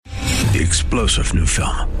The explosive new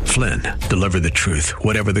film, Flynn, deliver the truth,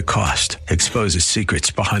 whatever the cost, exposes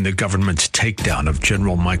secrets behind the government's takedown of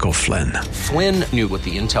General Michael Flynn. Flynn knew what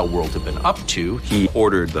the intel world had been up to. He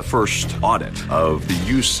ordered the first audit of the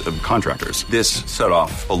use of contractors. This set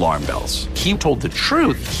off alarm bells. He told the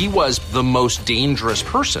truth. He was the most dangerous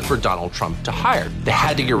person for Donald Trump to hire. They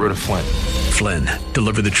had to get rid of Flynn. Flynn,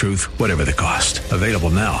 deliver the truth, whatever the cost. Available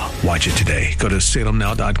now. Watch it today. Go to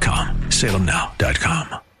salemnow.com.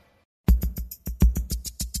 salemnow.com.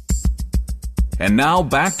 And now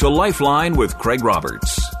back to Lifeline with Craig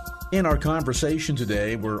Roberts. In our conversation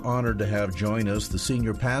today, we're honored to have join us the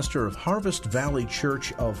senior pastor of Harvest Valley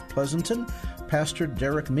Church of Pleasanton, Pastor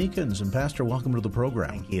Derek Meekins. And Pastor, welcome to the program.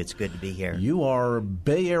 Thank you. It's good to be here. You are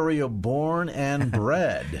Bay Area born and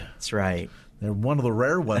bred. That's right. They're one of the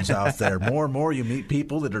rare ones out there. More and more you meet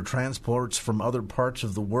people that are transports from other parts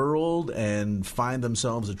of the world and find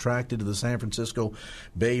themselves attracted to the San Francisco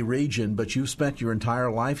Bay region. But you've spent your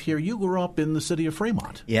entire life here. You grew up in the city of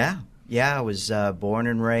Fremont. Yeah. I was born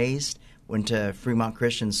and raised, went to Fremont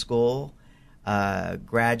Christian School,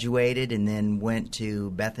 graduated, and then went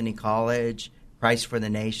to Bethany College, Christ for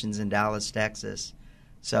the Nations in Dallas, Texas.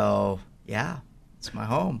 So, yeah, it's my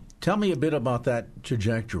home. Tell me a bit about that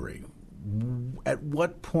trajectory. At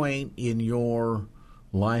what point in your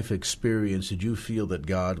life experience did you feel that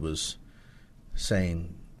God was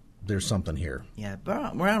saying, there's something here? Yeah,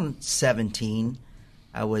 around 17,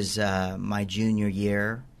 I was my junior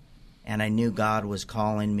year, and I knew God was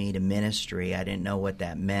calling me to ministry. I didn't know what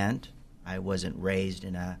that meant. I wasn't raised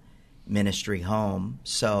in a ministry home.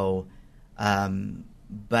 So,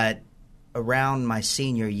 but around my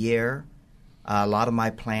senior year, a lot of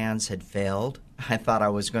my plans had failed. I thought I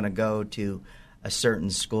was going to go to a certain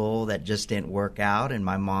school that just didn't work out, and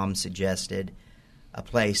my mom suggested a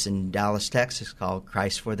place in Dallas, Texas called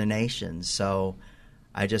Christ for the Nations. So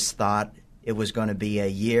I just thought it was going to be a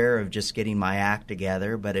year of just getting my act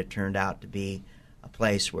together, but it turned out to be a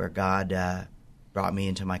place where God brought me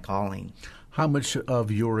into my calling. How much of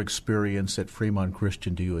your experience at Fremont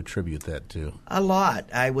Christian do you attribute that to? A lot.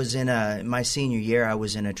 I was in my senior year, I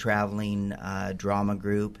was in a traveling drama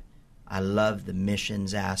group. I loved the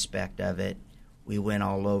missions aspect of it. We went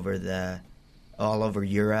all over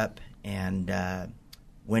Europe and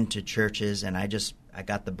went to churches, and I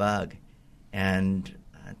got the bug, and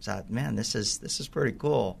I thought, man, this is pretty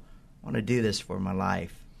cool. I want to do this for my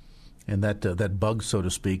life. And that bug, so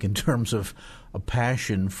to speak, in terms of a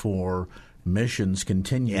passion for missions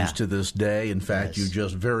continues to this day. In fact, you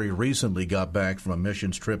just very recently got back from a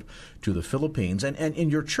missions trip to the Philippines. And in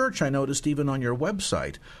your church, I noticed even on your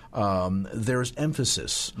website, there's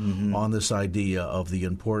emphasis on this idea of the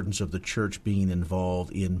importance of the church being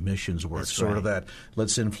involved in missions work. That's sort right. of that,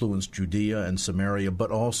 let's influence Judea and Samaria, but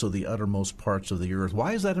also the uttermost parts of the earth.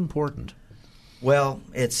 Why is that important? Well,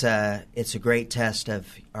 it's a great test of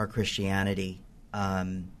our Christianity.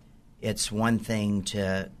 It's one thing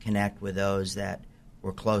to connect with those that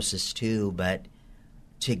we're closest to, but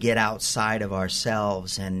to get outside of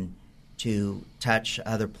ourselves and to touch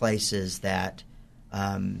other places that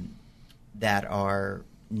are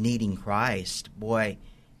needing Christ, boy,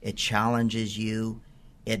 it challenges you.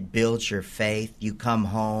 It builds your faith. You come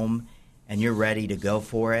home and you're ready to go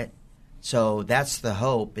for it. So that's the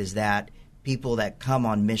hope, is that people that come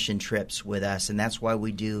on mission trips with us, and that's why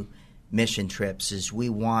we do mission trips, is we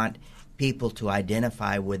want people to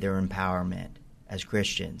identify with their empowerment as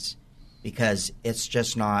Christians, because it's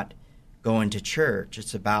just not going to church.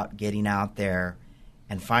 It's about getting out there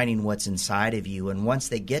and finding what's inside of you. And once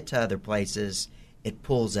they get to other places, it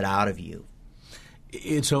pulls it out of you.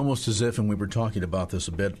 It's almost as if, and we were talking about this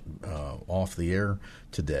a bit off the air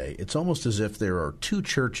today, it's almost as if there are two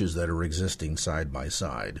churches that are existing side by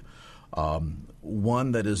side.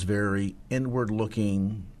 One that is very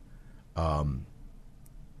inward-looking,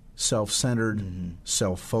 self-centered,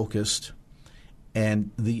 self-focused,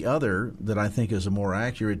 and the other that I think is a more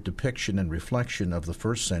accurate depiction and reflection of the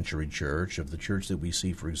first century church, of the church that we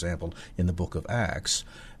see, for example, in the book of Acts,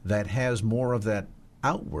 that has more of that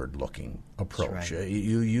outward-looking approach. That's right.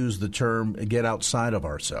 You use the term get outside of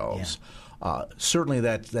ourselves. Yeah. Certainly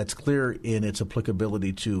that's clear in its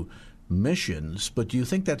applicability to missions, but do you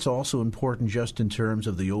think that's also important just in terms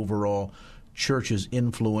of the overall church's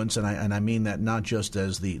influence, and I mean that not just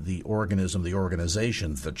as the organism, the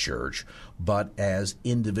organization, the church, but as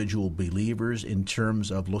individual believers in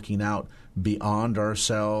terms of looking out beyond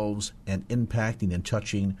ourselves and impacting and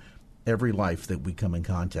touching every life that we come in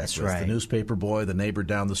contact with. Right. The newspaper boy, the neighbor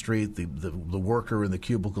down the street, the worker in the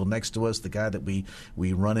cubicle next to us, the guy that we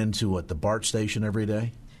run into at the BART station every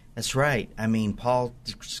day. That's right. I mean, Paul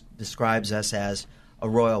describes us as a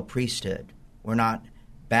royal priesthood. We're not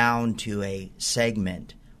bound to a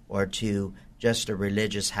segment or to just a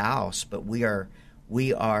religious house, but we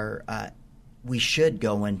should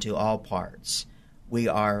go into all parts. We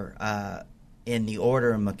are in the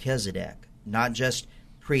order of Melchizedek, not just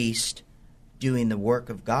priest doing the work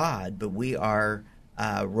of God, but we are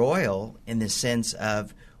royal in the sense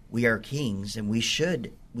of we are kings, and we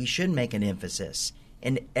should make an emphasis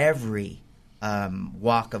in every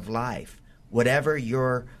walk of life. Whatever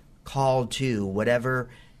you're called to, whatever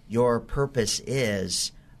your purpose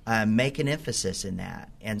is, make an emphasis in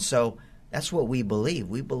that. And so that's what we believe.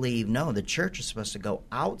 We believe, no, the church is supposed to go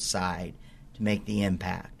outside to make the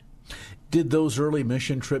impact. Did those early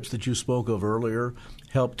mission trips that you spoke of earlier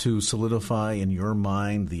help to solidify in your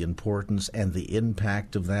mind the importance and the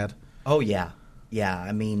impact of that? Oh, yeah. Yeah.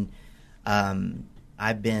 I mean,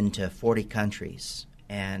 I've been to 40 countries,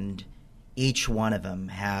 and each one of them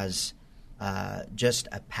has just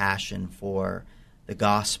a passion for the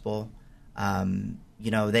gospel.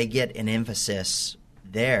 They get an emphasis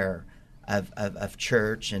there of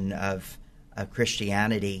church and of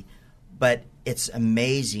Christianity, but it's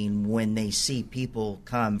amazing when they see people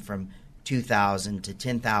come from 2,000 to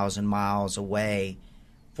 10,000 miles away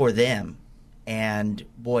for them. And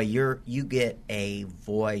boy, you get a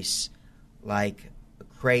voice like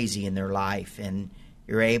crazy in their life, and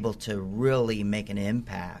you're able to really make an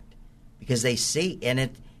impact because they see, and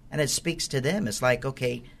it speaks to them. It's like,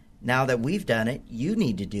 okay, now that we've done it, you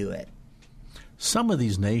need to do it. Some of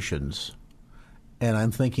these nations, and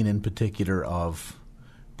I'm thinking in particular of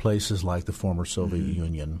places like the former Soviet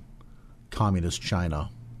Union, communist China,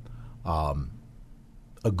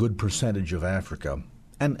 a good percentage of Africa,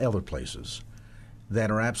 and other places that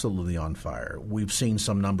are absolutely on fire. We've seen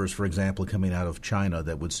some numbers, for example, coming out of China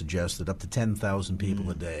that would suggest that up to 10,000 people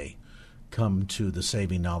a day come to the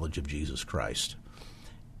saving knowledge of Jesus Christ.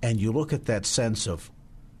 And you look at that sense of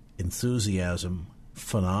enthusiasm,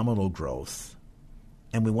 phenomenal growth,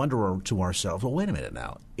 and we wonder to ourselves, well, wait a minute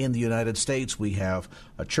now. In the United States, we have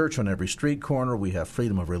a church on every street corner. We have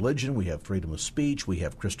freedom of religion. We have freedom of speech. We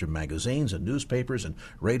have Christian magazines and newspapers and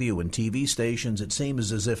radio and TV stations. It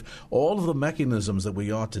seems as if all of the mechanisms that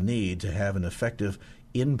we ought to need to have an effective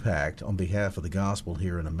impact on behalf of the gospel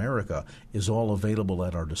here in America is all available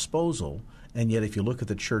at our disposal. And yet if you look at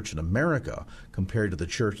the church in America compared to the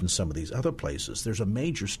church in some of these other places, there's a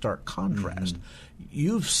major stark contrast.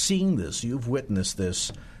 You've seen this. You've witnessed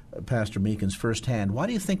this, Pastor Meekins, firsthand. Why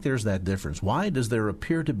do you think there's that difference? Why does there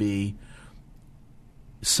appear to be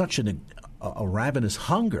such a ravenous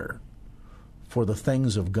hunger for the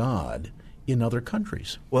things of God in other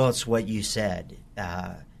countries? Well, it's what you said.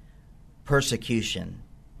 Persecution.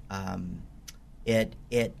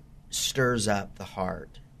 It stirs up the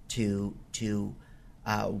heart to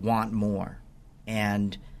want more.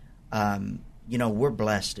 And, we're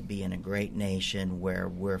blessed to be in a great nation where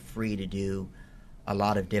we're free to do a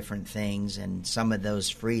lot of different things, and some of those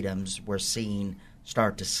freedoms we're seeing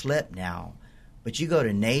start to slip now. But you go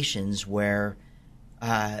to nations where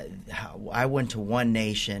I went to one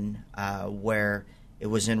nation where it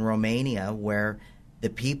was in Romania, where the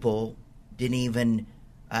people didn't even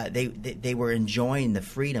they were enjoying the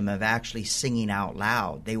freedom of actually singing out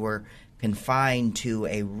loud. They were confined to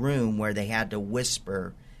a room where they had to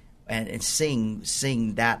whisper and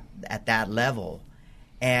sing that at that level.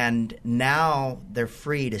 And now they're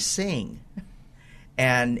free to sing.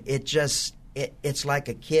 And it's like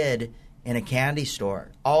a kid in a candy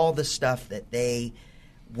store. All the stuff that they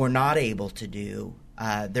were not able to do,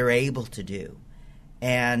 they're able to do.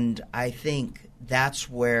 And I think that's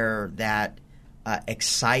where that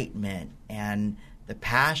excitement and the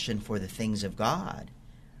passion for the things of God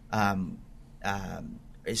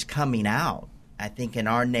is coming out. I think in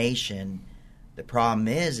our nation, the problem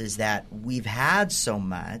is that we've had so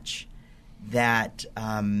much that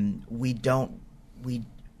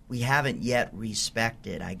we haven't yet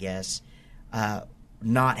respected, I guess,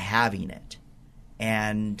 not having it.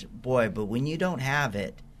 And boy, but when you don't have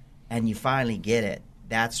it and you finally get it,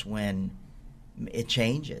 that's when it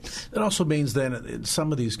changes. It also means then in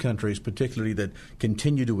some of these countries, particularly that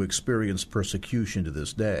continue to experience persecution to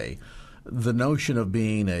this day, the notion of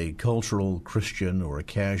being a cultural Christian or a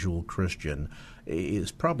casual Christian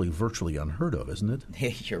is probably virtually unheard of, isn't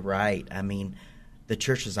it? You're right. I mean, the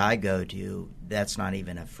churches I go to, that's not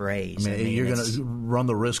even a phrase. I mean, you're going to run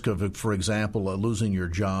the risk of, for example, losing your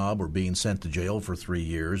job or being sent to jail for 3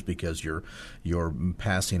 years because you're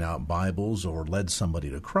passing out Bibles or led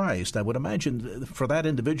somebody to Christ. I would imagine for that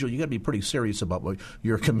individual, you got to be pretty serious about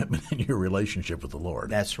your commitment and your relationship with the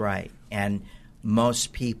Lord. That's right. And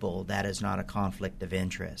most people, that is not a conflict of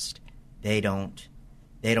interest. They don't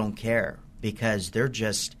they don't care because they're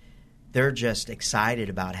just excited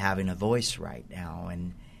about having a voice right now,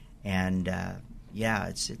 and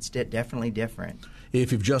it's definitely different.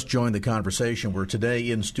 If you've just joined the conversation, we're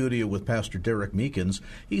today in studio with Pastor Derek Meekins.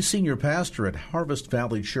 He's senior pastor at Harvest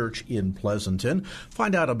Valley Church in Pleasanton.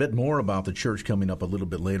 Find out a bit more about the church coming up a little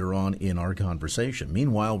bit later on in our conversation.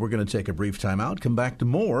 Meanwhile, we're going to take a brief time out, come back to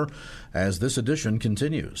more as this edition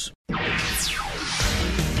continues.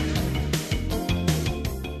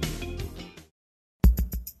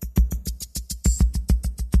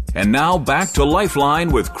 And now back to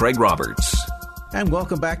Lifeline with Craig Roberts. And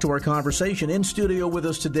welcome back to our conversation. In studio with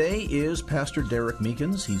us today is Pastor Derek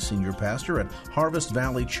Meekins. He's senior pastor at Harvest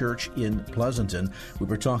Valley Church in Pleasanton. We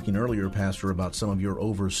were talking earlier, Pastor, about some of your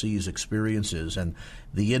overseas experiences and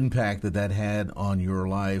the impact that had on your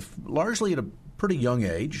life, largely at a pretty young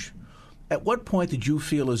age. At what point did you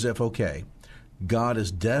feel as if, okay, God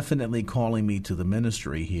is definitely calling me to the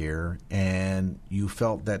ministry here, and you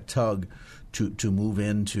felt that tug to move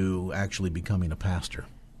into actually becoming a pastor?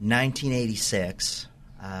 1986,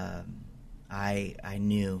 I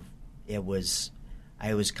knew it was.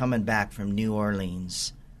 I was coming back from New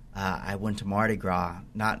Orleans. I went to Mardi Gras,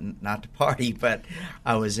 not to party, but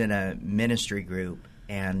I was in a ministry group,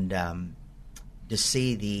 and to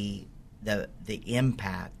see the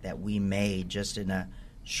impact that we made just in a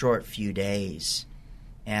short few days,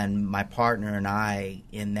 and my partner and I,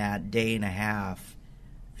 in that day and a half,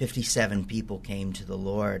 57 people came to the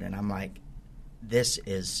Lord, and I'm like, this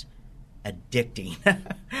is addicting.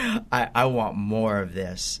 I want more of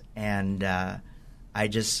this, and it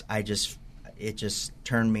just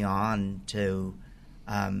turned me on to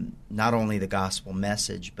not only the gospel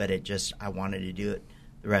message, but I wanted to do it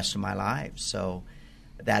the rest of my life. So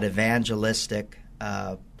that evangelistic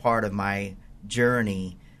part of my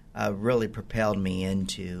journey really propelled me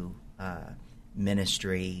into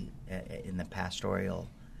ministry in the pastoral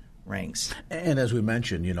ranks. And as we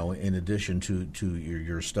mentioned, in addition to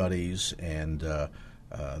your studies and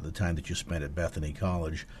the time that you spent at Bethany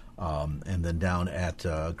College, and then down at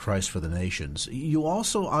Christ for the Nations, you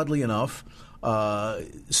also, oddly enough,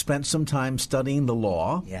 spent some time studying the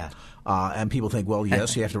law. Yeah. And people think, well,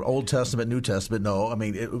 yes, you have to Old Testament, New Testament. No, I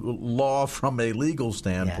mean, law from a legal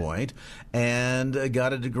standpoint, and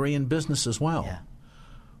got a degree in business as well. Yeah.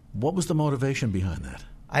 What was the motivation behind that?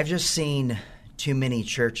 I've just seen too many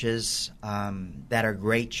churches that are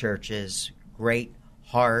great churches, great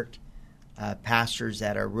heart, pastors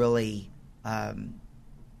that are really have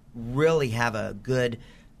a good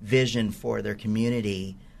vision for their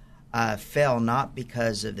community, fail not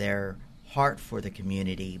because of their heart for the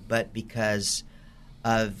community, but because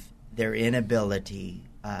of their inability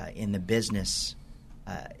in the business.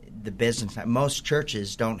 Most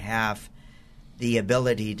churches don't have the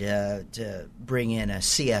ability to bring in a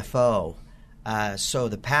CFO. So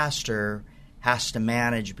the pastor has to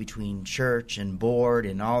manage between church and board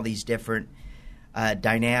and all these different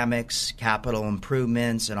dynamics, capital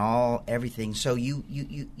improvements, and everything. So you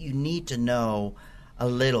need to know a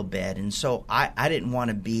little bit. And so I didn't want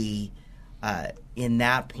to be in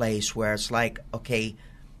that place where it's like, okay,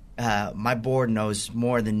 my board knows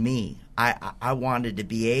more than me. I wanted to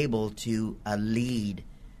be able to lead,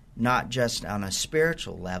 not just on a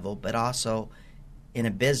spiritual level, but also in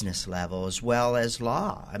a business level as well as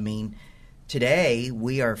law. I mean, today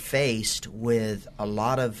we are faced with a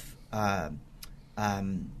lot of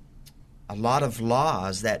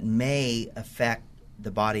laws that may affect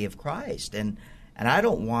the body of Christ, and I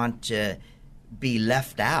don't want to be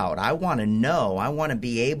left out. I want to know. I want to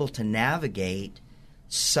be able to navigate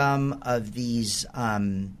some of these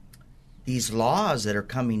laws that are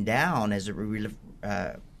coming down as it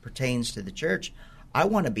pertains to the church. I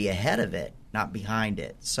want to be ahead of it, not behind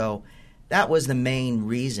it. So that was the main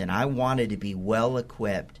reason. I wanted to be well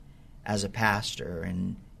equipped as a pastor,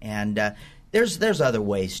 and there's other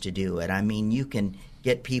ways to do it. I mean, you can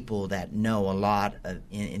get people that know a lot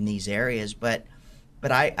in these areas, but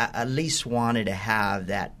I at least wanted to have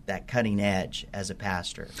that cutting edge as a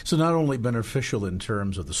pastor. So not only beneficial in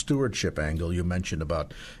terms of the stewardship angle, you mentioned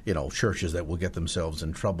about churches that will get themselves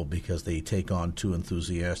in trouble because they take on too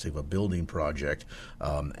enthusiastic of a building project,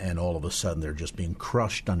 and all of a sudden they're just being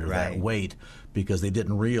crushed under that weight because they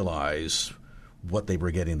didn't realize what they were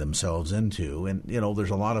getting themselves into. And, there's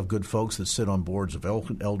a lot of good folks that sit on boards of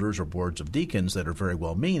elders or boards of deacons that are very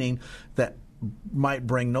well-meaning that might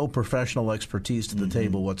bring no professional expertise to the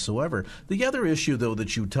table whatsoever. The other issue, though,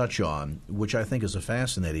 that you touch on, which I think is a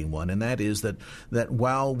fascinating one, and that is that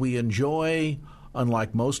while we enjoy,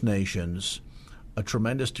 unlike most nations, a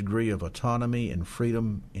tremendous degree of autonomy and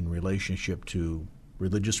freedom in relationship to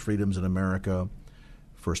religious freedoms in America,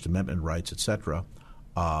 First Amendment rights, etc.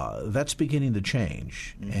 That's beginning to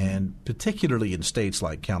change, and particularly in states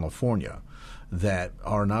like California, that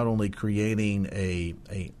are not only creating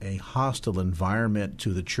a hostile environment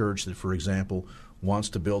to the church that, for example, wants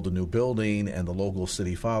to build a new building, and the local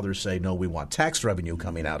city fathers say, no, we want tax revenue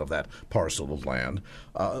coming out of that parcel of land.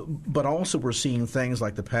 But also we're seeing things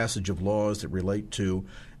like the passage of laws that relate to,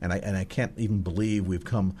 and I can't even believe we've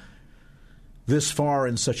come this far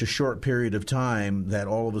in such a short period of time, that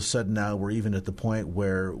all of a sudden now we're even at the point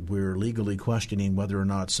where we're legally questioning whether or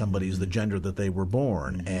not somebody's the gender that they were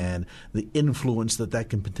born, and the influence that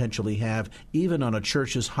can potentially have even on a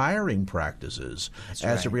church's hiring practices. That's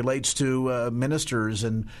as right. It relates to ministers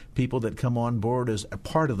and people that come on board as a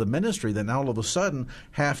part of the ministry that now all of a sudden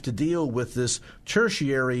have to deal with this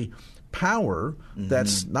tertiary power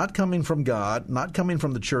that's not coming from God, not coming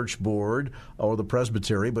from the church board or the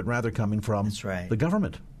presbytery, but rather coming from the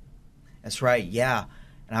government. That's right, yeah.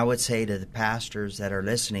 And I would say to the pastors that are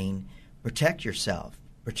listening, protect yourself.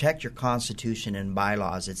 Protect your constitution and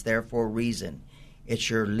bylaws. It's there for a reason. It's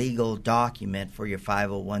your legal document for your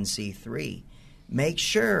 501c3. Make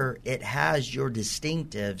sure it has your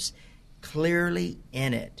distinctives clearly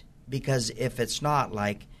in it, because if it's not,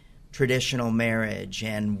 like traditional marriage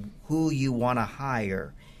and who you want to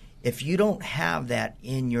hire, if you don't have that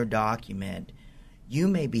in your document, you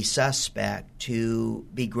may be suspect to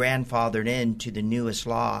be grandfathered into the newest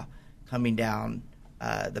law coming down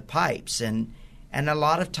the pipes. And a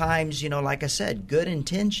lot of times, like I said, good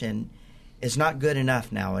intention is not good enough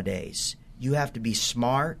nowadays. You have to be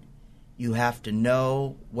smart. You have to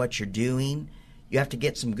know what you're doing. You have to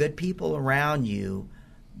get some good people around you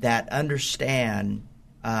that understand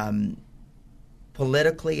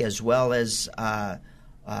politically as well as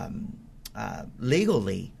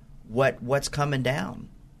legally what's coming down.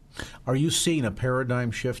 Are you seeing a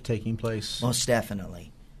paradigm shift taking place? Most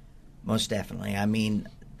definitely. I mean,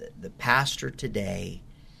 the pastor today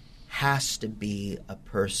has to be a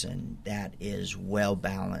person that is well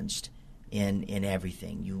balanced in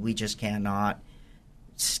everything. We just cannot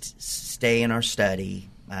stay in our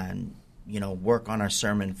study and work on our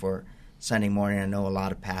sermon for Sunday morning. I know a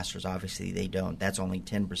lot of pastors, obviously, they don't. That's only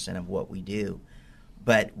 10% of what we do.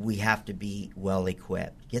 But we have to be well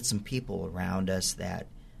equipped. Get some people around us that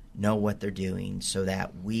know what they're doing so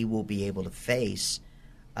that we will be able to face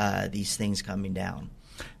these things coming down.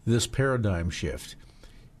 This paradigm shift,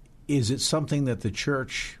 is it something that the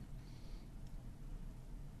church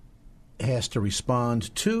has to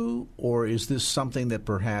respond to, or is this something that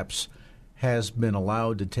perhaps has been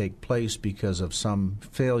allowed to take place because of some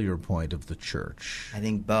failure point of the church? I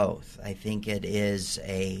think both. I think it is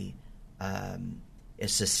it's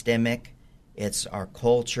systemic. It's our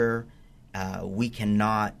culture. We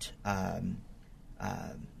cannot,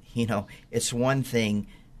 it's one thing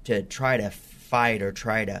to try to fight or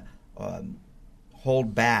try to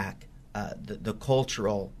hold back the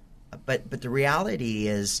cultural, but the reality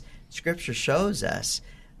is Scripture shows us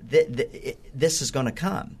that this is going to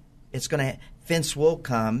come. Fence will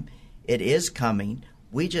come. It is coming.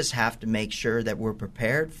 We just have to make sure that we're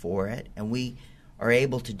prepared for it, and we are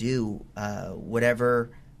able to do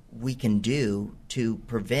whatever we can do to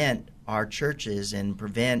prevent our churches and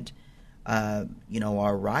prevent,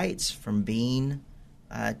 our rights from being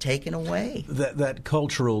taken away. That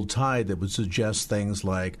cultural tide that would suggest things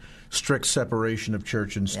like strict separation of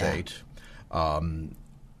church and state. Yeah.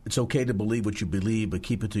 It's okay to believe what you believe, but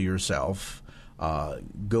keep it to yourself.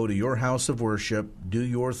 Go to your house of worship, do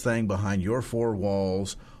your thing behind your four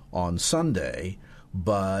walls on Sunday,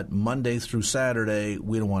 but Monday through Saturday,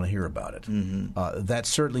 we don't want to hear about it. Mm-hmm. That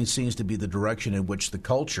certainly seems to be the direction in which the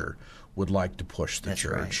culture would like to push the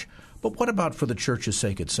church. Right. But what about for the church's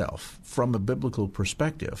sake itself? From a biblical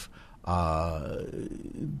perspective,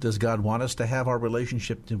 does God want us to have our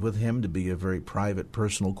relationship with Him to be a very private,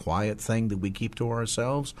 personal, quiet thing that we keep to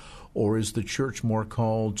ourselves? Or is the church more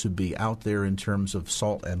called to be out there in terms of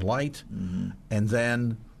salt and light? Mm-hmm. And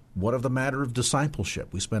then what of the matter of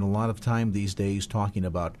discipleship? We spend a lot of time these days talking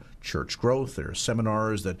about church growth. There are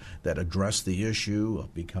seminars that address the issue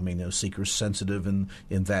of becoming seeker-sensitive in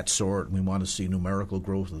that sort. We want to see numerical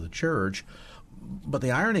growth of the church. But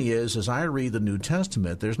the irony is, as I read the New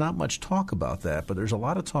Testament, there's not much talk about that, but there's a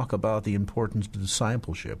lot of talk about the importance of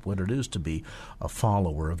discipleship, what it is to be a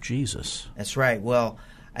follower of Jesus. That's right. Well,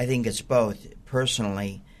 I think it's both.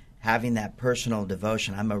 Personally, having that personal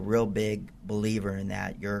devotion, I'm a real big believer in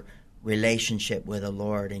that, your relationship with the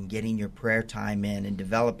Lord and getting your prayer time in and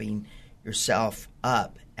developing yourself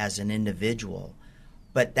up as an individual.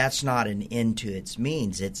 But that's not an end to its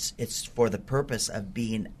means. It's for the purpose of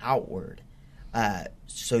being outward.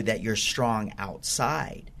 so that you're strong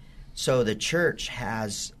outside. So the church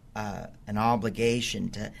has an obligation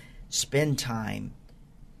to spend time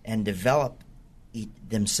and develop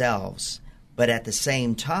themselves, but at the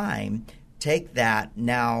same time take that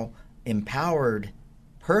now empowered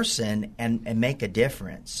person and make a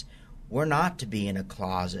difference. We're not to be in a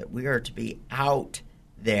closet. We are to be out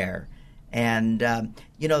there. And,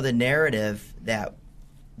 the narrative that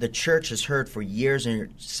the church has heard for years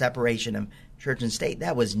in separation of church and state,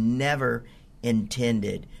 that was never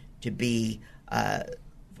intended to be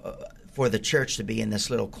for the church to be in this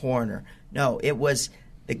little corner. No, it was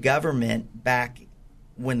the government back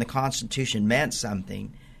when the Constitution meant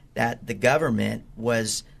something, that the government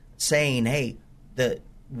was saying, hey,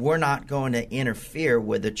 we're not going to interfere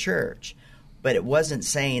with the church. But it wasn't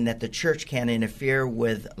saying that the church can't interfere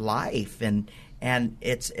with life and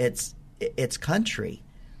its country.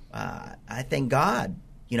 I thank God,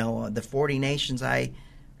 the 40 nations I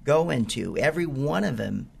go into, every one of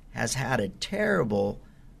them has had a terrible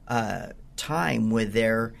time with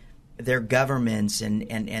their governments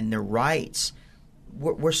and their rights.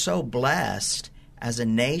 We're so blessed as a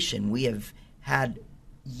nation. We have had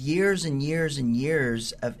years and years and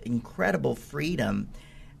years of incredible freedom,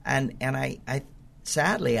 and I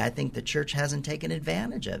sadly I think the church hasn't taken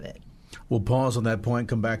advantage of it. We'll pause on that point,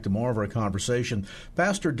 come back to more of our conversation.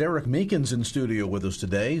 Pastor Derek Meekins in studio with us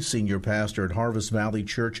today, senior pastor at Harvest Valley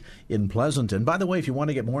Church in Pleasanton. By the way, if you want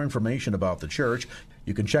to get more information about the church,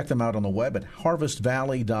 you can check them out on the web at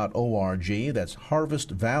harvestvalley.org. That's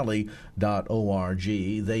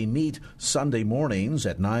harvestvalley.org. They meet Sunday mornings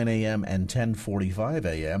at 9 a.m. and 10:45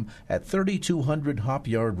 a.m. at 3200 Hop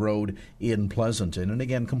Yard Road in Pleasanton. And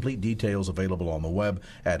again, complete details available on the web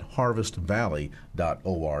at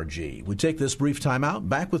harvestvalley.org. We take this brief time out.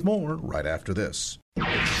 Back with more right after this.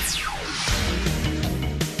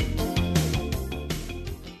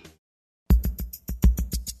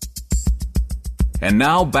 And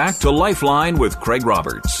now back to Lifeline with Craig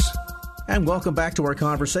Roberts. And welcome back to our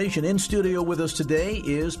conversation. In studio with us today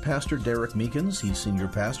is Pastor Derek Meekins. He's senior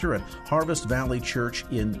pastor at Harvest Valley Church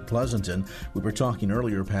in Pleasanton. We were talking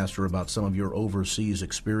earlier, Pastor, about some of your overseas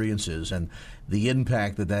experiences and the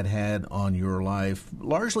impact that had on your life,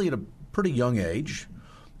 largely at a pretty young age.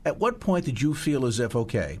 At what point did you feel as if,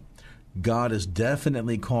 okay, God is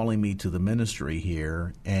definitely calling me to the ministry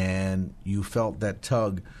here, and you felt that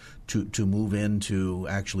tug to move into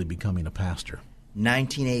actually becoming a pastor?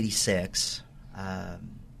 1986, I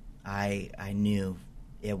knew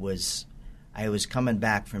it was. I was coming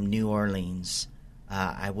back from New Orleans.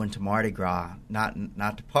 I went to Mardi Gras, not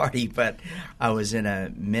to party, but I was in a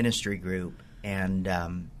ministry group, and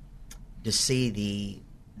to see the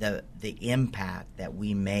impact that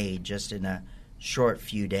we made just in a short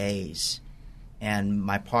few days, and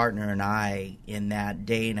my partner and I, in that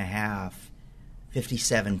day and a half,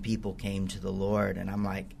 57 people came to the Lord, and I'm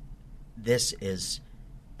like, this is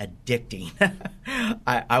addicting.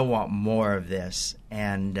 I want more of this,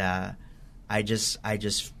 and it just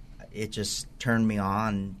turned me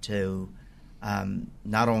on to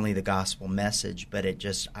not only the gospel message, but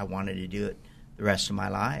I wanted to do it the rest of my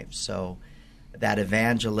life. So that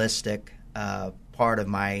evangelistic part of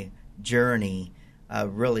my journey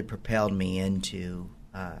really propelled me into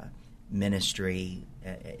ministry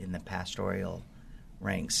in the pastoral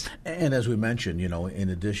ranks. And as we mentioned, in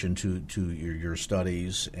addition to your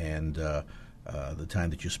studies and the time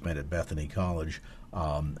that you spent at Bethany College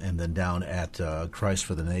and then down at Christ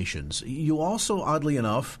for the Nations, you also, oddly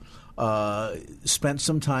enough, spent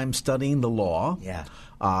some time studying the law. Yeah.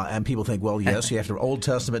 And people think, well, yes, you have to Old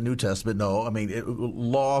Testament, New Testament. No, I mean,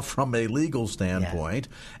 law from a legal standpoint,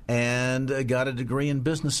 and got a degree in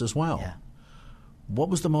business as well. Yeah. What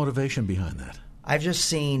was the motivation behind that? I've just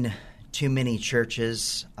seen too many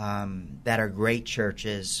churches that are great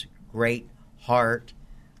churches, great heart,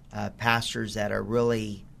 pastors that are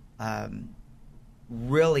really have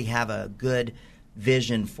a good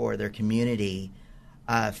vision for their community,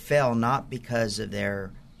 fail not because of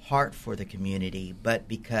their heart for the community, but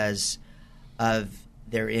because of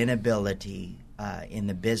their inability in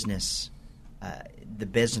the business.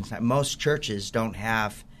 Most churches don't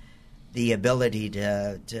have the ability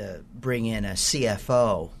to bring in a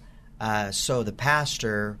CFO. So the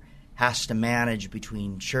pastor has to manage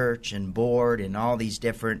between church and board and all these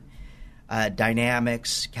different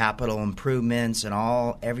dynamics, capital improvements, and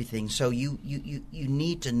everything. So you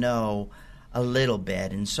need to know a little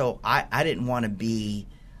bit. And so I didn't want to be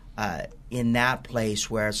in that place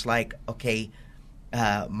where it's like, okay,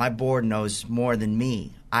 my board knows more than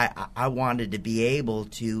me. I wanted to be able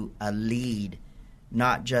to lead,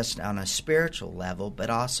 not just on a spiritual level, but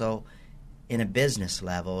also in a business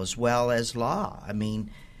level as well as law. I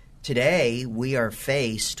mean, today we are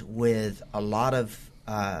faced with a lot of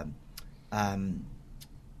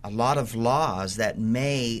laws that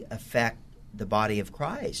may affect the body of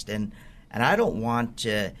Christ, and I don't want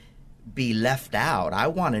to be left out. I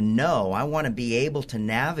want to know. I want to be able to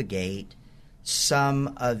navigate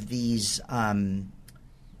some of these laws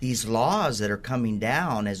that are coming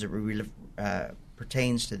down as it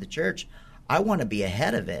pertains to the church. I want to be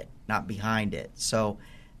ahead of it, not behind it. So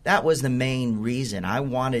that was the main reason. I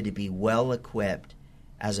wanted to be well equipped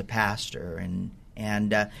as a pastor,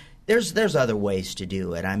 and there's other ways to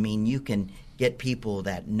do it. I mean, you can get people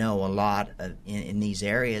that know a lot in these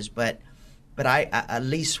areas, but I at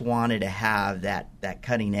least wanted to have that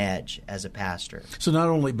cutting edge as a pastor. So not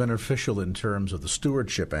only beneficial in terms of the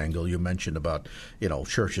stewardship angle, you mentioned about,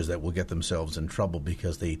 churches that will get themselves in trouble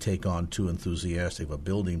because they take on too enthusiastic of a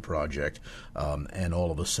building project, and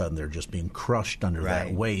all of a sudden they're just being crushed under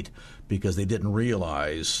that weight because they didn't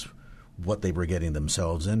realize what they were getting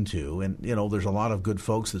themselves into. And, there's a lot of good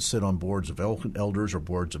folks that sit on boards of elders or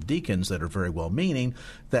boards of deacons that are very well-meaning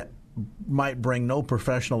that might bring no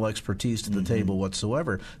professional expertise to the table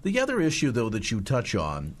whatsoever. The other issue, though, that you touch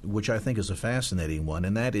on, which I think is a fascinating one,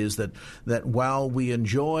 and that is that while we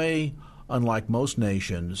enjoy, unlike most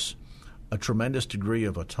nations, a tremendous degree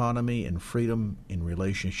of autonomy and freedom in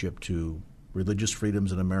relationship to religious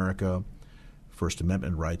freedoms in America, First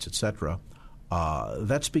Amendment rights, etc.,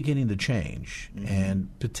 that's beginning to change, and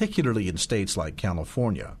particularly in states like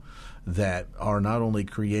California, that are not only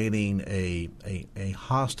creating a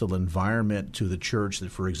hostile environment to the church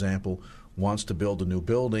that, for example, wants to build a new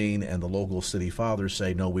building and the local city fathers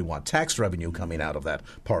say, no, we want tax revenue coming out of that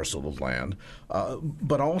parcel of land.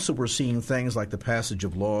 But also we're seeing things like the passage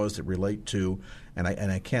of laws that relate to, and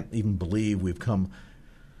I can't even believe we've come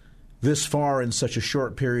this far in such a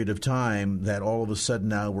short period of time that all of a sudden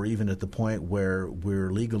now we're even at the point where we're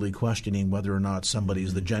legally questioning whether or not somebody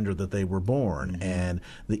is the gender that they were born, and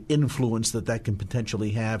the influence that can potentially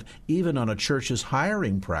have even on a church's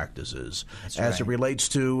hiring practices as it relates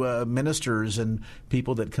to ministers and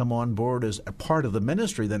people that come on board as a part of the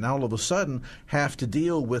ministry that now all of a sudden have to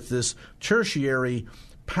deal with this tertiary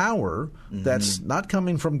power that's not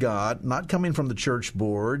coming from God, not coming from the church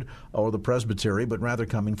board or the presbytery, but rather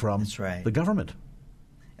coming from the government.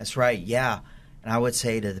 That's right, yeah. And I would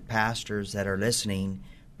say to the pastors that are listening,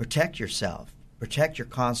 protect yourself. Protect your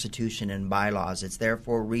constitution and bylaws. It's there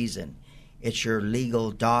for a reason. It's your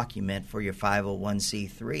legal document for your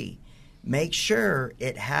 501c3. Make sure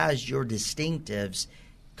it has your distinctives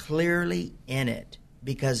clearly in it,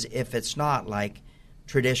 because if it's not, like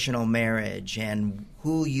traditional marriage and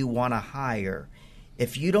who you want to hire,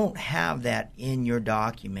 if you don't have that in your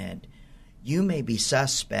document, you may be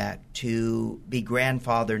suspect to be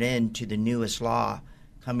grandfathered into the newest law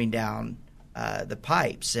coming down the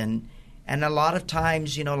pipes. And a lot of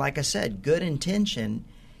times, like I said, good intention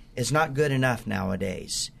is not good enough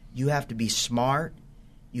nowadays. You have to be smart.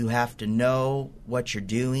 You have to know what you're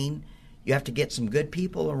doing. You have to get some good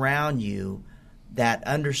people around you that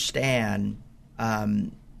understand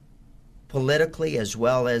politically as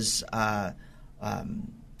well as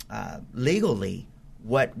legally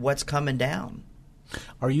what's coming down.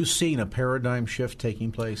 Are you seeing a paradigm shift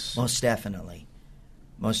taking place? Most definitely.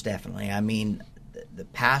 I mean, the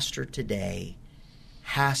pastor today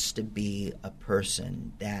has to be a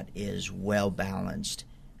person that is well balanced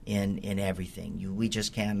in everything. We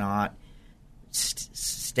just cannot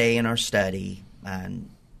stay in our study and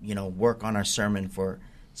work on our sermon for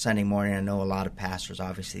Sunday morning. I know a lot of pastors,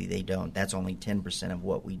 obviously, they don't. That's only 10% of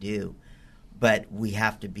what we do. But we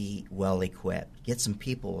have to be well equipped. Get some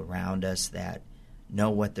people around us that know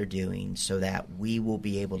what they're doing so that we will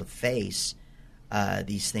be able to face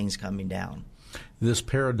these things coming down. This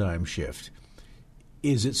paradigm shift,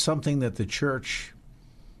 is it something that the church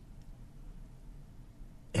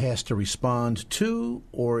has to respond to,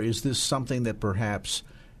 or is this something that perhaps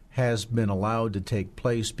has been allowed to take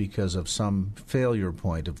place because of some failure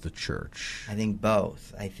point of the church? I think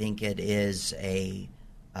both. I think it is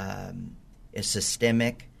it's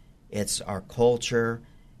systemic. It's our culture.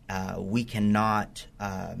 We cannot,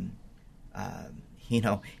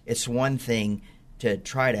 it's one thing to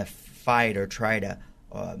try to fight or try to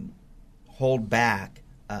hold back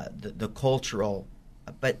the cultural,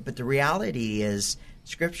 but the reality is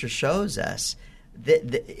Scripture shows us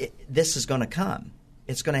that this is going to come.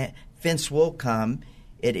 Fence will come.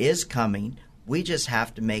 It is coming. We just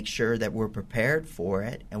have to make sure that we're prepared for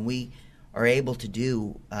it, and we are able to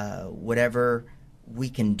do whatever we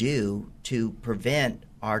can do to prevent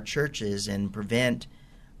our churches and prevent,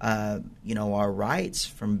 our rights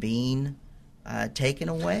from being taken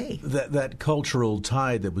away. That cultural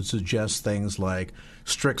tide that would suggest things like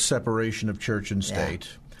strict separation of church and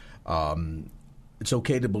state. It's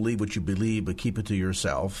okay to believe what you believe, but keep it to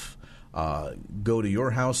yourself. Go to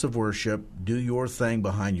your house of worship, do your thing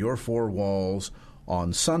behind your four walls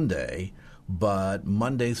on Sunday, but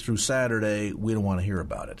Monday through Saturday, we don't want to hear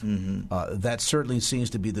about it. Mm-hmm. That certainly seems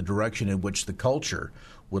to be the direction in which the culture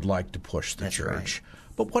would like to push the church. Right.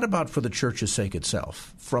 But what about for the church's sake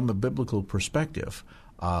itself? From a biblical perspective,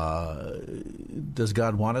 does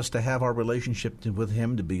God want us to have our relationship with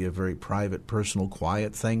Him to be a very private, personal,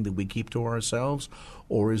 quiet thing that we keep to ourselves?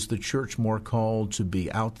 Or is the church more called to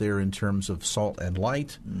be out there in terms of salt and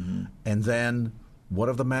light? Mm-hmm. And then what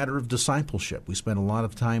of the matter of discipleship? We spend a lot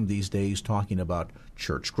of time these days talking about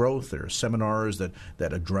church growth. There are seminars that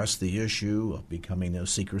address the issue of becoming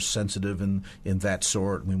seeker-sensitive in that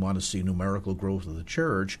sort, and we want to see numerical growth of the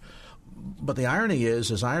church. But the irony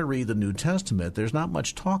is, as I read the New Testament, there's not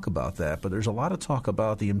much talk about that, but there's a lot of talk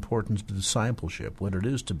about the importance of discipleship, what it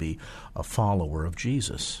is to be a follower of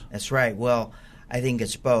Jesus. That's right. Well, I think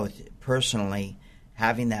it's both. Personally,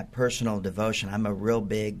 having that personal devotion, I'm a real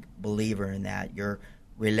big believer in that, your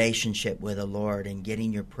relationship with the Lord and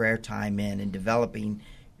getting your prayer time in and developing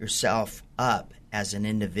yourself up as an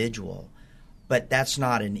individual. But that's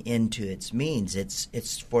not an end to its means.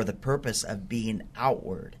 It's for the purpose of being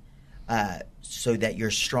outward. So that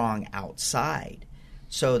you're strong outside.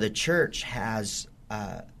 So the church has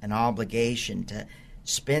an obligation to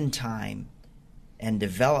spend time and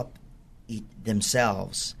develop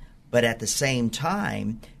themselves, but at the same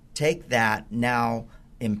time, take that now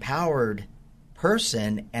empowered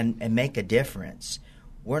person and make a difference.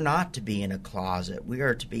 We're not to be in a closet. We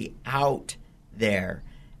are to be out there.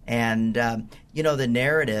 And, the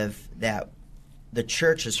narrative that the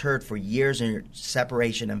church has heard for years in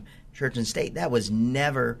separation of church and state, that was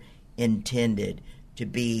never intended to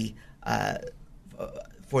be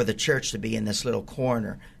for the church to be in this little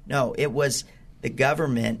corner. No, it was the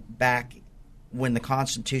government back when the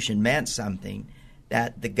Constitution meant something,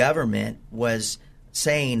 that the government was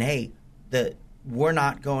saying, hey, we're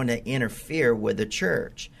not going to interfere with the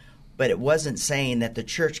church. But it wasn't saying that the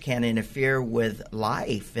church can't interfere with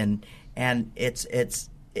life and its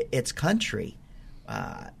country.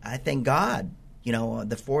 I thank God.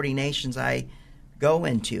 The 40 nations I go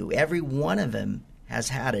into, every one of them has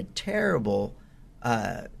had a terrible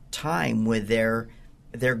time with their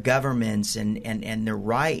governments and their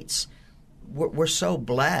rights. We're so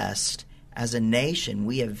blessed as a nation.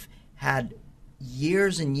 We have had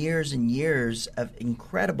years and years and years of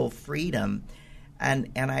incredible freedom, and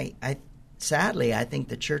I sadly, I think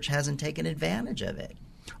the church hasn't taken advantage of it.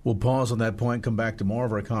 We'll pause on that point, come back to more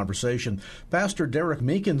of our conversation. Pastor Derek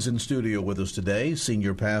Meekins in studio with us today,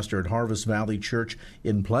 senior pastor at Harvest Valley Church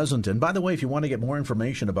in Pleasanton. By the way, if you want to get more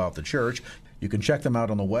information about the church, you can check them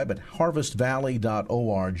out on the web at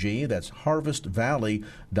harvestvalley.org. That's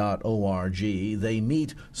harvestvalley.org. They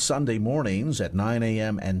meet Sunday mornings at 9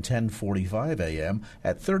 a.m. and 10:45 a.m.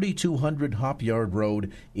 at 3200 Hop Yard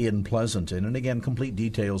Road in Pleasanton. And again, complete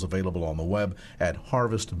details available on the web at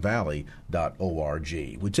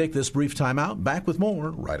harvestvalley.org. We take this brief time out. Back with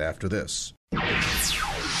more right after this.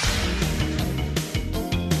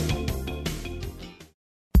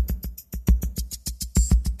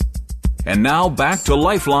 And now back to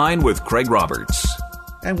Lifeline with Craig Roberts.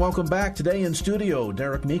 And welcome back. Today in studio,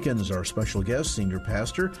 Derek Meekins, our special guest, senior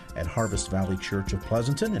pastor at Harvest Valley Church of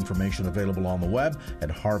Pleasanton. Information available on the web at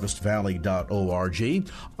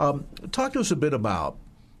harvestvalley.org. Talk to us a bit about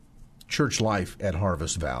church life at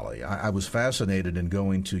Harvest Valley. I was fascinated in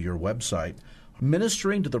going to your website,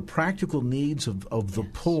 ministering to the practical needs of the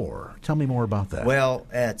poor. Tell me more about that. Well,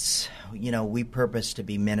 it's, we purpose to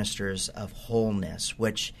be ministers of wholeness,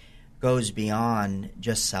 which goes beyond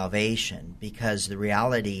just salvation, because the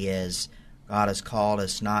reality is God has called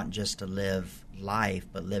us not just to live life,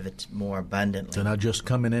 but live it more abundantly. So not just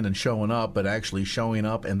coming in and showing up, but actually showing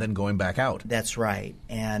up and then going back out. That's right.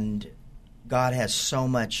 And God has so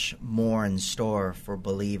much more in store for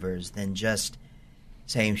believers than just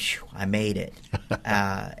saying, I made it.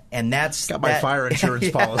 And that's got my fire insurance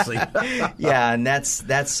policy. Yeah, and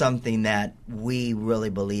that's something that we really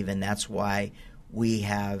believe in. That's why we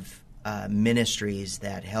have ministries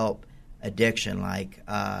that help addiction, like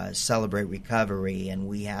Celebrate Recovery, and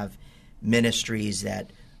we have ministries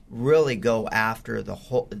that really go after the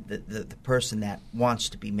person that wants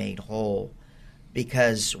to be made whole.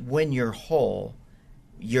 Because when you're whole,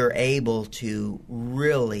 you're able to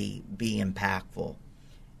really be impactful.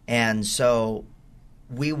 And so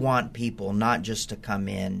we want people not just to come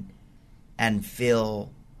in and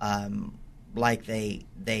feel like they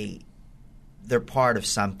they're part of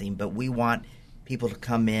something, but we want people to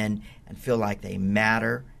come in and feel like they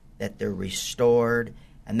matter, that they're restored,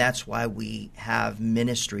 and that's why we have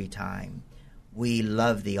ministry time. We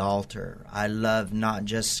love the altar. I love not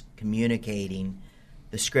just communicating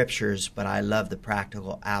the scriptures, but I love the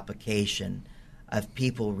practical application of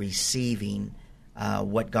people receiving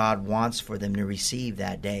what God wants for them to receive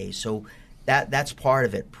that day. So that's part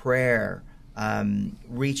of it. Prayer,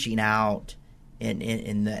 reaching out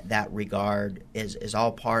in that regard is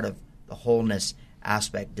all part of the wholeness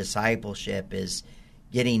aspect. Discipleship is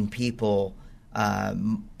getting people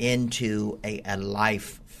into a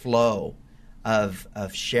life flow of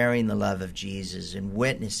sharing the love of Jesus and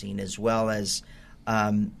witnessing, as well as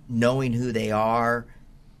knowing who they are,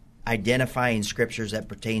 identifying scriptures that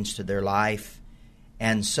pertains to their life.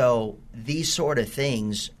 And so these sort of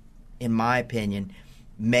things, in my opinion,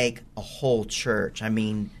 make a whole church. I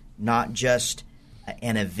mean, not just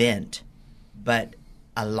an event, but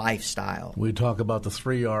a lifestyle. We talk about the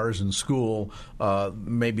 3 R's in school.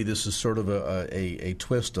 Maybe this is sort of a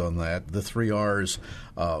twist on that. The 3 R's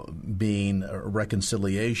being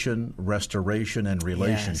reconciliation, restoration, and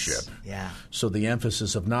relationship. Yes. Yeah. So the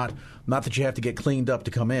emphasis of not that you have to get cleaned up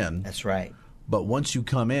to come in. That's right. But once you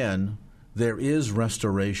come in, there is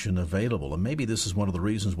restoration available. And maybe this is one of the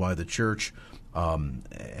reasons why the church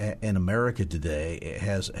in America today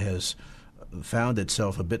has found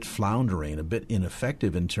itself a bit floundering, a bit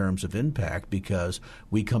ineffective in terms of impact, because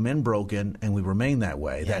we come in broken and we remain that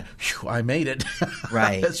way. Yeah. That, whew, I made it,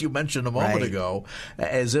 right. as you mentioned a moment ago,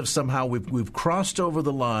 as if somehow we've crossed over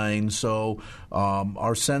the line. So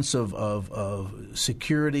our sense of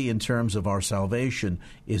security in terms of our salvation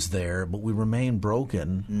is there, but we remain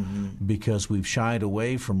broken because we've shied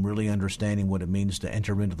away from really understanding what it means to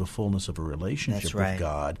enter into the fullness of a relationship with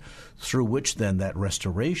God, through which then that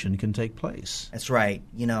restoration can take place. That's right.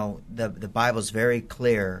 You know, the Bible's very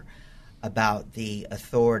clear about the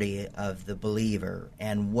authority of the believer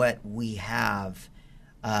and what we have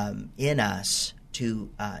in us to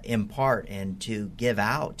impart and to give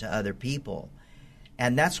out to other people.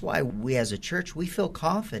 And that's why we as a church, we feel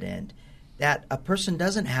confident that a person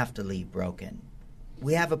doesn't have to leave broken.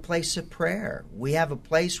 We have a place of prayer. We have a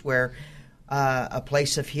place where a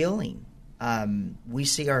place of healing. We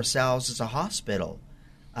see ourselves as a hospital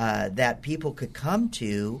that people could come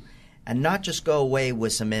to and not just go away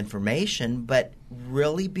with some information, but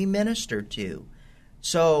really be ministered to.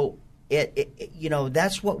 So it you know,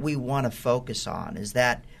 that's what we want to focus on, is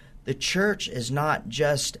that the church is not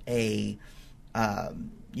just a a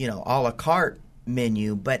la carte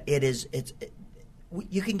menu, but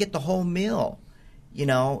you can get the whole meal. You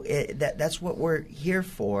know, that's what we're here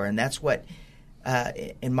for, and that's what,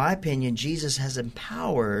 in my opinion, Jesus has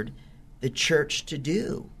empowered the church to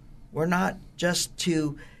do. We're not just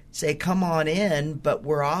to say, come on in, but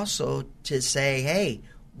we're also to say, hey,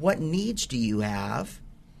 what needs do you have?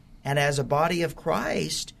 And as a body of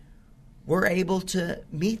Christ, we're able to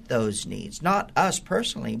meet those needs. Not us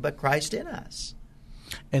personally, but Christ in us.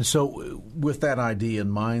 And so with that idea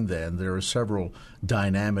in mind, then, there are several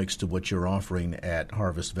dynamics to what you're offering at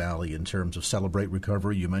Harvest Valley in terms of Celebrate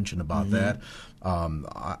Recovery. You mentioned about that.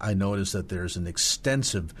 I noticed that there's an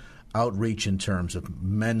extensive outreach in terms of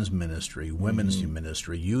men's ministry, women's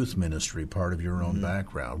ministry, youth ministry, part of your own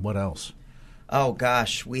background. What else? Oh,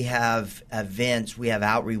 gosh, we have events. We have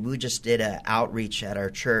outreach. We just did an outreach at our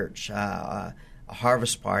church, a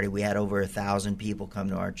harvest party. We had over 1,000 people come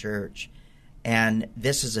to our church. And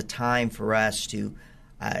this is a time for us to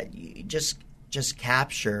just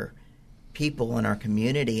capture people in our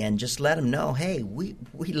community and just let them know, hey, we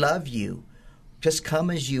love you. Just come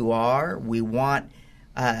as you are. We want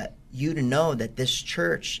you to know that this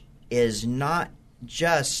church is not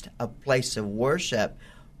just a place of worship,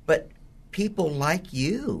 but people like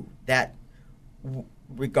you that,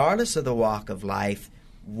 regardless of the walk of life,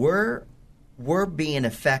 we're being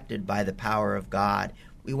affected by the power of God.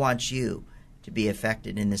 We want you to be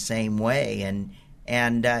affected in the same way,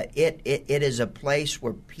 and it is a place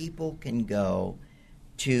where people can go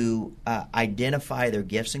to identify their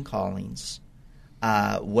gifts and callings.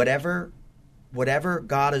 Whatever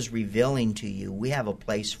God is revealing to you, we have a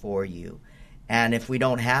place for you. And if we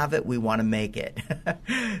don't have it, we want to make it.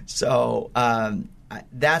 So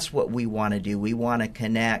that's what we want to do. We want to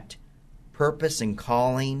connect purpose and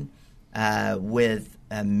calling with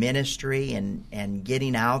ministry and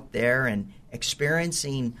getting out there and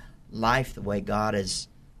experiencing life the way God has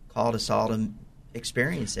called us all to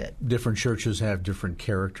experience it. Different churches have different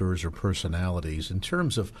characters or personalities. In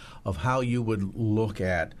terms of how you would look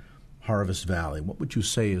at Harvest Valley, what would you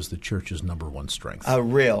say is the church's number one strength?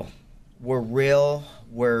 Real. We're real.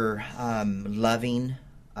 We're loving.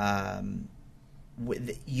 When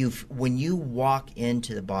you walk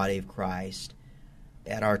into the body of Christ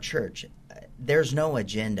at our church, there's no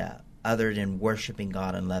agenda other than worshiping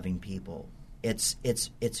God and loving people. It's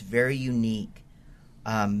very unique.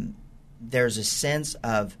 There's a sense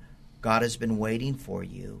of God has been waiting for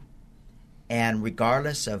you, and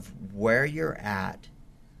regardless of where you're at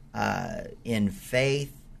in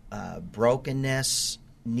faith, brokenness,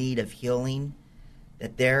 need of healing,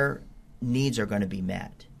 that their needs are going to be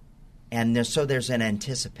met. And there's an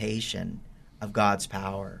anticipation of God's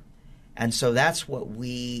power. And so that's what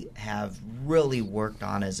we have really worked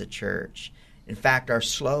on as a church. In fact, our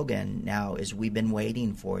slogan now is, we've been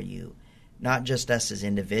waiting for you. Not just us as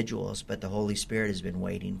individuals, but the Holy Spirit has been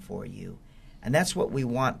waiting for you. And that's what we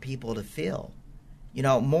want people to feel. You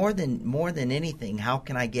know, more than anything, how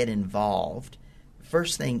can I get involved? The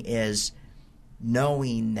first thing is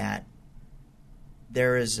knowing that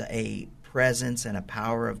there is a presence and a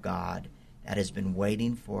power of God that has been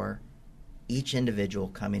waiting for each individual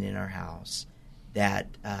coming in our house that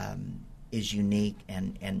is unique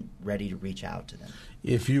and ready to reach out to them.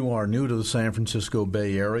 If you are new to the San Francisco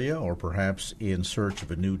Bay Area, or perhaps in search of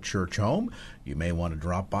a new church home, you may want to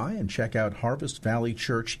drop by and check out Harvest Valley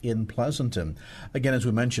Church in Pleasanton. Again, as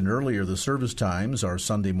we mentioned earlier, the service times are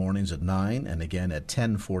Sunday mornings at 9 and again at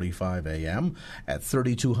 10:45 a.m. at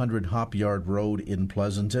 3200 Hop Yard Road in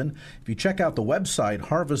Pleasanton. If you check out the website,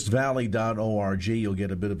 harvestvalley.org, you'll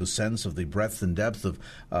get a bit of a sense of the breadth and depth of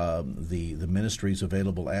the ministries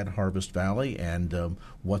available at Harvest Valley and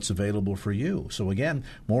what's available for you. So again,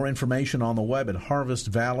 more information on the web at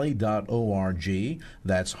harvestvalley.org.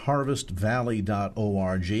 That's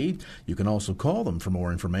harvestvalley.org. You can also call them for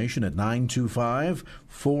more information at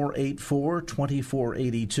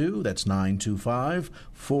 925-484-2482. That's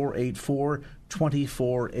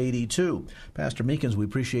 925-484-2482. Pastor Meekins, we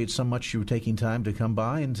appreciate so much you taking time to come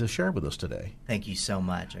by and to share with us today. Thank you so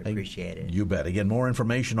much. I appreciate it. You bet. Again, more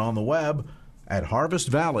information on the web at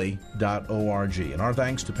harvestvalley.org. And our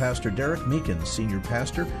thanks to Pastor Derek Meekins, Senior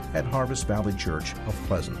Pastor at Harvest Valley Church of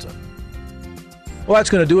Pleasanton. Well,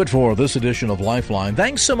 that's going to do it for this edition of Lifeline.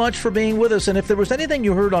 Thanks so much for being with us. And if there was anything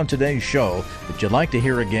you heard on today's show that you'd like to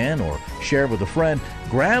hear again or share with a friend,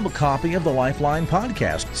 grab a copy of the Lifeline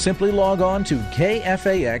podcast. Simply log on to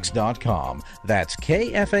KFAX.com. That's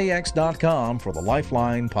KFAX.com for the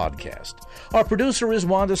Lifeline podcast. Our producer is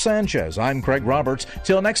Wanda Sanchez. I'm Craig Roberts.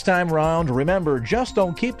 Till next time around, remember, just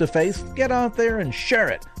don't keep the faith. Get out there and share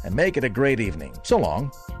it and make it a great evening. So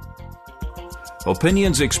long.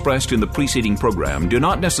 Opinions expressed in the preceding program do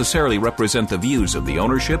not necessarily represent the views of the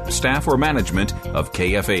ownership, staff, or management of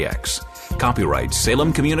KFAX. Copyright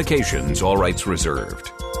Salem Communications, all rights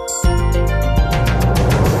reserved.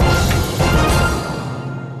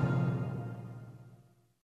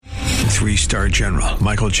 Three-star General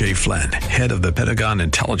Michael J. Flynn, head of the Pentagon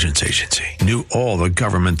Intelligence Agency, knew all the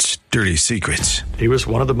government's dirty secrets. He was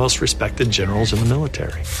one of the most respected generals in the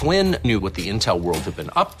military. Flynn knew what the intel world had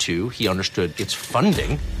been up to. He understood its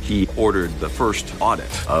funding. He ordered the first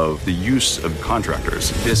audit of the use of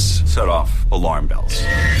contractors. This set off alarm bells.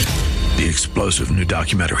 The explosive new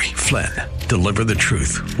documentary, Flynn, Deliver the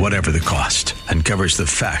Truth, Whatever the Cost, uncovers the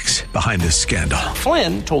facts behind this scandal.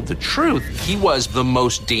 Flynn told the truth. He was the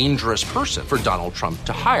most dangerous person for Donald Trump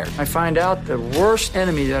to hire. I find out the worst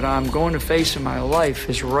enemy that I'm going to face in my life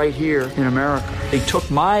is right here in America. They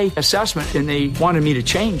took my assessment and they wanted me to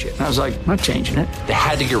change it. And I was like, I'm not changing it. They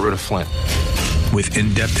had to get rid of Flynn. With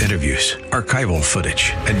in-depth interviews, archival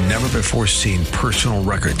footage, and never-before-seen personal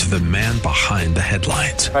records of the man behind the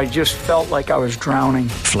headlines. I just felt like I was drowning.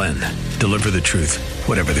 Flynn, Deliver the Truth,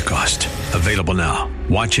 Whatever the Cost. Available now.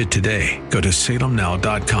 Watch it today. Go to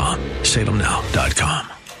salemnow.com.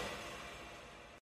 salemnow.com.